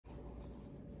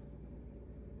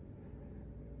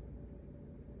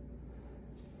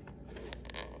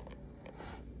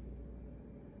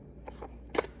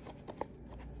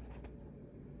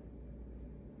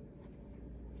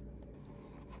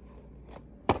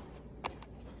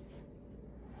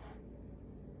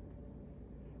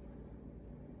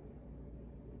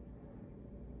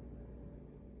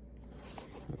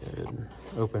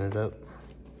open it up.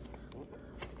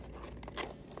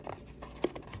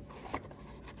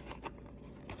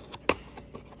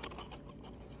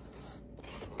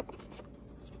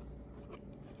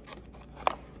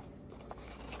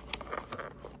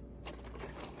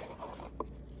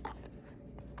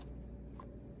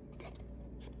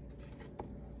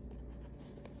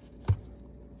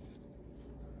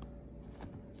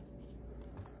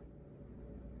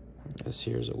 This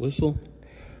here is a whistle.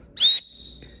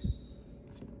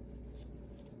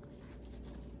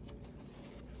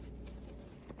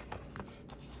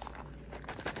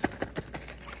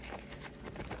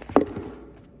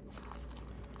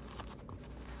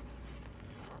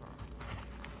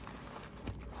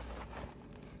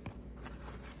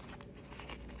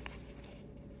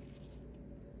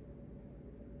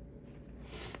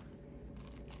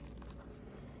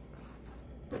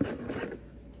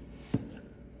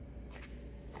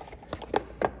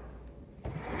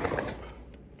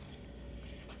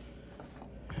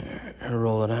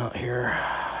 Roll it out here.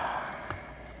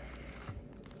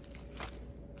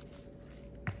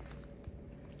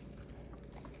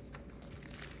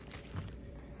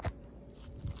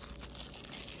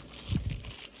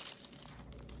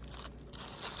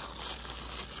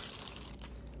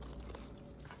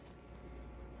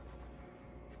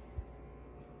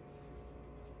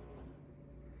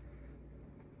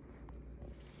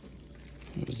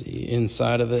 Here's the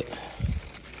inside of it,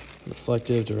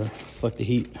 reflective to reflect the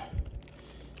heat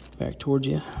back towards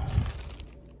you.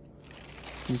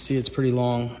 You see it's pretty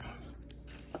long.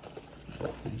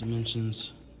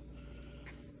 Dimensions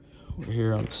over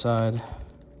here on the side.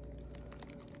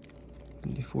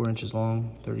 54 inches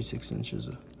long, 36 inches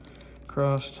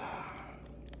across.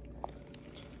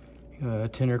 You got a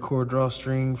tenor cord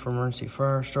drawstring for emergency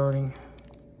fire starting.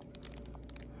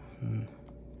 And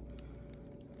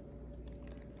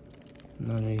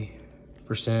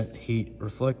 90% heat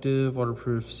reflective,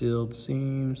 waterproof sealed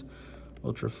seams,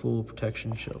 ultra full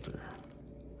protection shelter.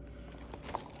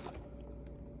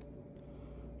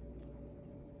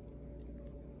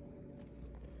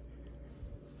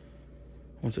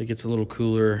 Once it gets a little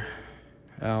cooler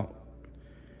out,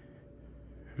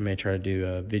 I may try to do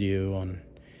a video on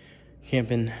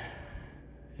camping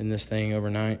in this thing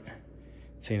overnight,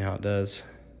 seeing how it does.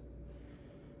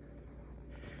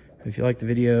 If you like the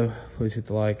video, please hit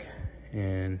the like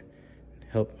and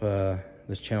help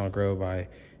this channel grow by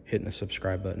hitting the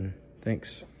subscribe button.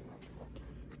 Thanks.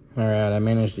 All right, I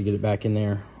managed to get it back in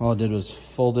there. All I did was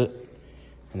fold it,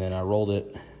 and then I rolled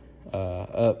it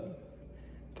up,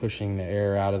 pushing the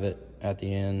air out of it at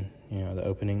the end, you know, the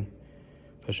opening,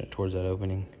 pushing it towards that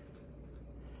opening.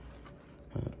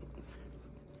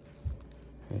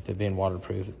 With it being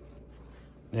waterproof,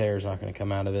 the air is not going to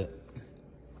come out of it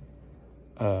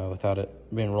without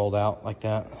it being rolled out like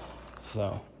that.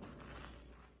 So